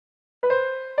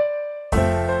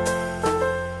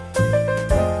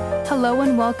Hello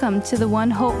and welcome to the One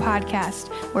Hope podcast,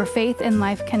 where faith and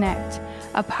life connect.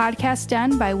 A podcast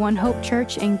done by One Hope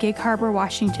Church in Gig Harbor,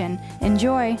 Washington.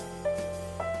 Enjoy.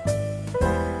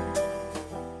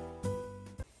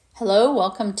 Hello,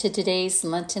 welcome to today's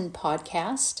Lenten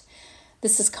podcast.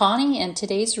 This is Connie, and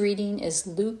today's reading is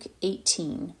Luke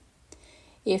 18.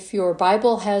 If your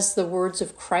Bible has the words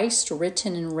of Christ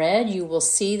written in red, you will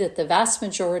see that the vast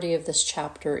majority of this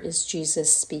chapter is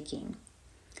Jesus speaking.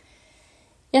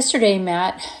 Yesterday,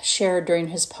 Matt shared during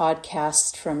his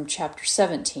podcast from chapter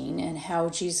 17 and how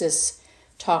Jesus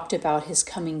talked about his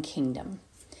coming kingdom.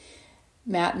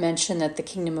 Matt mentioned that the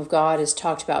kingdom of God is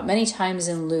talked about many times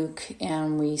in Luke,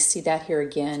 and we see that here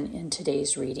again in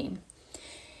today's reading.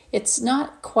 It's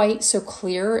not quite so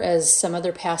clear as some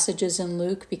other passages in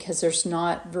Luke because there's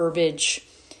not verbiage,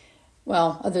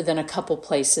 other than a couple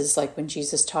places, like when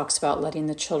Jesus talks about letting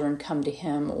the children come to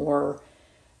him, or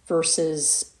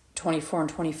verses 24 and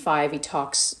 25, he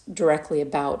talks directly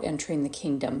about entering the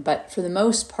kingdom. But for the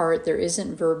most part, there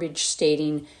isn't verbiage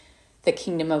stating the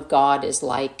kingdom of God is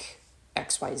like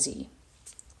XYZ.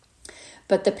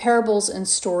 But the parables and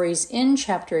stories in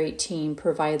chapter 18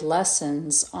 provide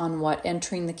lessons on what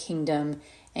entering the kingdom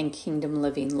and kingdom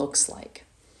living looks like.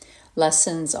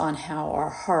 Lessons on how our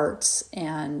hearts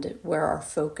and where our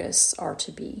focus are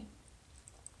to be.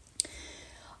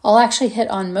 I'll actually hit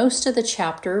on most of the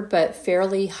chapter, but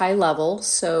fairly high level,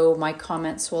 so my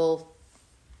comments will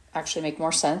actually make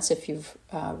more sense if you've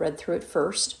read through it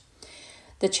first.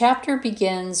 The chapter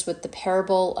begins with the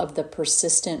parable of the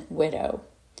persistent widow.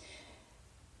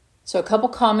 So a couple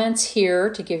comments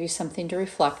here to give you something to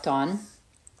reflect on.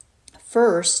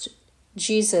 First,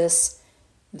 Jesus,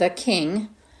 the King,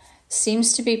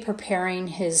 seems to be preparing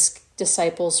his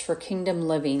disciples for kingdom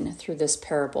living through this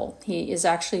parable. He is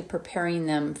actually preparing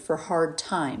them for hard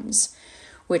times,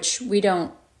 which we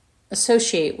don't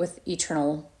associate with the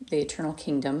eternal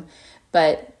kingdom,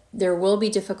 but there will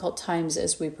be difficult times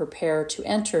as we prepare to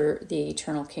enter the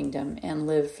eternal kingdom and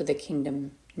live for the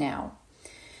kingdom now.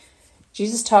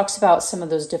 Jesus talks about some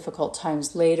of those difficult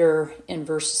times later in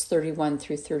verses 31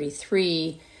 through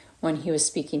 33 when he was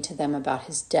speaking to them about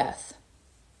his death.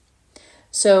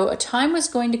 So a time was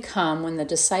going to come when the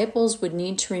disciples would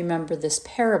need to remember this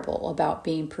parable about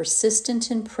being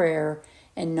persistent in prayer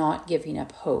and not giving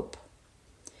up hope.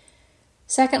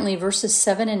 Secondly, verses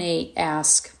 7 and 8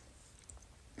 ask,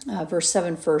 verse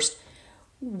 7 first,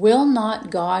 will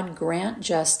not God grant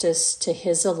justice to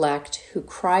his elect who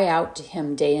cry out to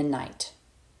him day and night?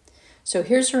 So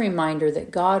here's a reminder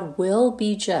that God will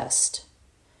be just.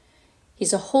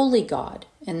 He's a holy God,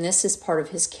 and this is part of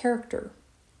his character.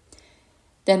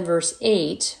 Then verse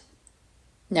 8,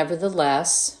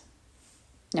 nevertheless,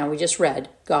 now we just read,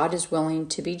 God is willing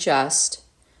to be just.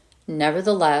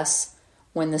 Nevertheless,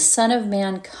 when the Son of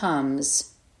Man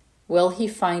comes, will he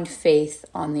find faith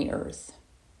on the earth?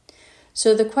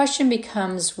 So the question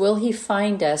becomes, will he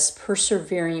find us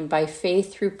persevering by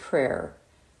faith through prayer,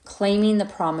 claiming the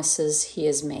promises he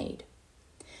has made?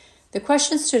 The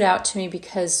question stood out to me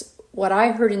because what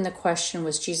I heard in the question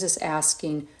was Jesus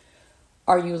asking,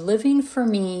 are you living for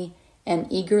me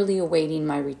and eagerly awaiting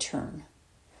my return?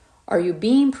 Are you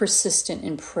being persistent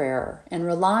in prayer and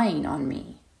relying on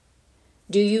me?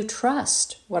 Do you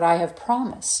trust what I have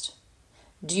promised?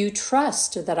 Do you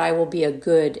trust that I will be a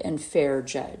good and fair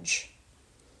judge?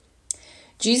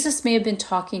 Jesus may have been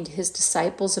talking to his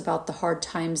disciples about the hard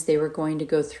times they were going to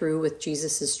go through with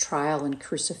Jesus' trial and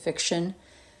crucifixion,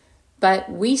 but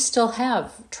we still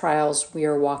have trials we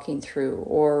are walking through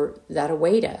or that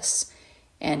await us.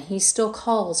 And he still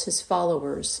calls his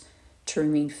followers to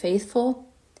remain faithful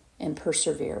and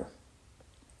persevere.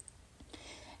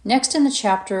 Next in the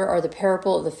chapter are the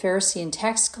parable of the Pharisee and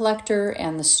tax collector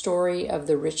and the story of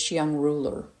the rich young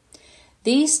ruler.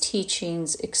 These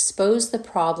teachings expose the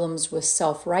problems with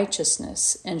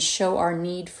self-righteousness and show our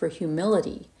need for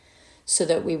humility so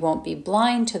that we won't be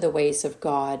blind to the ways of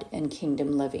God and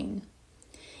kingdom living.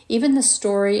 Even the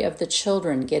story of the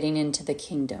children getting into the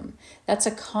kingdom, that's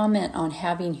a comment on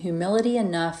having humility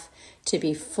enough to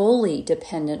be fully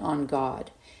dependent on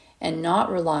God and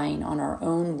not relying on our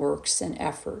own works and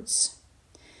efforts.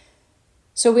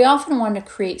 So we often want to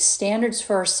create standards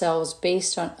for ourselves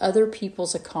based on other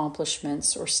people's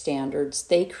accomplishments or standards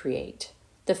they create.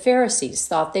 The Pharisees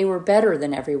thought they were better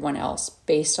than everyone else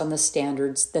based on the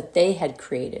standards that they had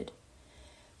created.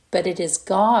 But it is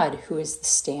God who is the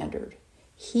standard.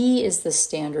 He is the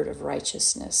standard of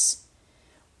righteousness,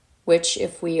 which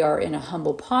if we are in a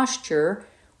humble posture,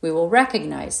 we will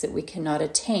recognize that we cannot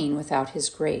attain without his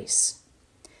grace.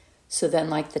 So then,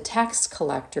 like the tax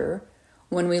collector,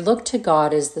 when we look to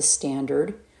God as the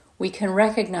standard, we can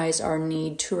recognize our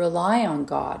need to rely on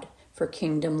God for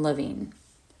kingdom living,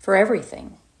 for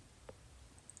everything.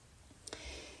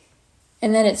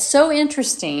 And then it's so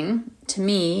interesting, to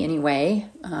me anyway,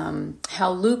 how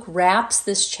Luke wraps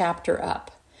this chapter up.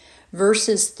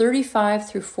 Verses 35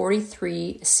 through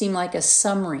 43 seem like a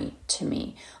summary to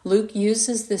me. Luke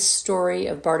uses this story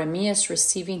of Bartimaeus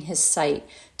receiving his sight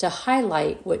to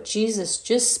highlight what Jesus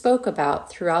just spoke about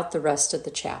throughout the rest of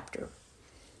the chapter.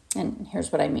 And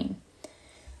here's what I mean.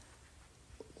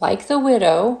 Like the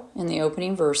widow in the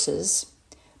opening verses,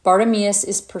 Bartimaeus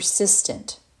is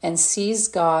persistent and sees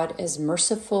God as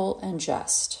merciful and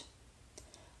just.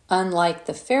 Unlike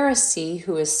the Pharisee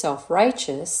who is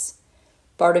self-righteous,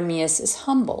 Bartimaeus is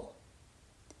humble.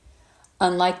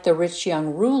 Unlike the rich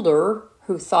young ruler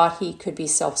who thought he could be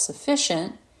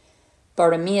self-sufficient,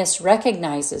 Bartimaeus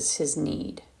recognizes his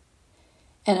need.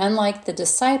 And unlike the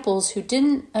disciples who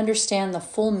didn't understand the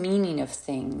full meaning of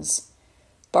things,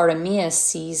 Bartimaeus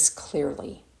sees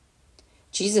clearly.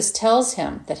 Jesus tells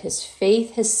him that his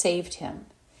faith has saved him,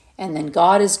 and then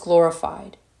God is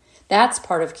glorified. That's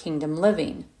part of kingdom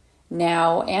living,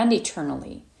 now and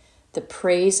eternally, the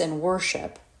praise and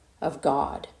worship of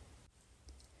God.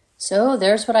 So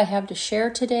there's what I have to share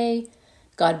today.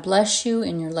 God bless you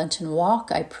in your Lenten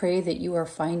walk. I pray that you are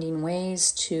finding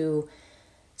ways to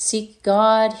seek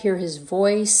God, hear his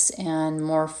voice, and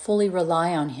more fully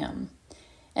rely on him.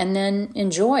 And then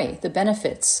enjoy the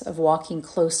benefits of walking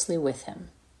closely with him.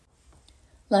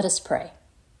 Let us pray.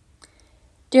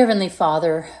 Dear Heavenly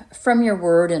Father, from your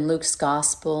word in Luke's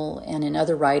Gospel and in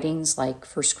other writings like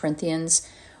 1 Corinthians,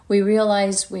 we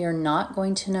realize we are not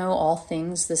going to know all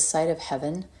things this side of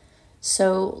heaven.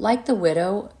 So, like the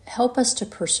widow, help us to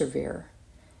persevere,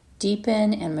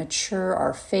 deepen and mature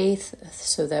our faith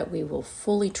so that we will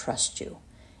fully trust you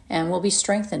and will be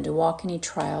strengthened to walk any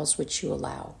trials which you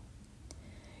allow.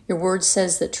 Your word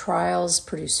says that trials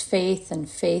produce faith, and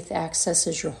faith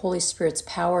accesses your Holy Spirit's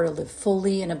power to live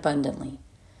fully and abundantly.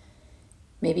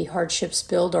 Maybe hardships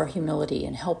build our humility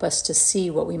and help us to see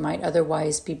what we might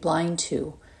otherwise be blind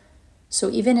to. So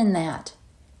even in that,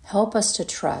 help us to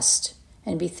trust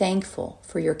and be thankful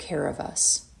for your care of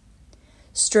us.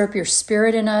 Stir up your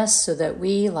spirit in us so that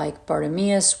we, like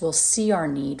Bartimaeus, will see our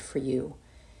need for you.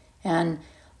 And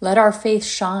let our faith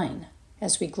shine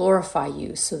as we glorify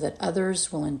you so that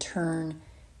others will in turn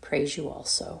praise you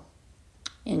also.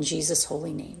 In Jesus'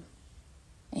 holy name,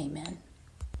 amen.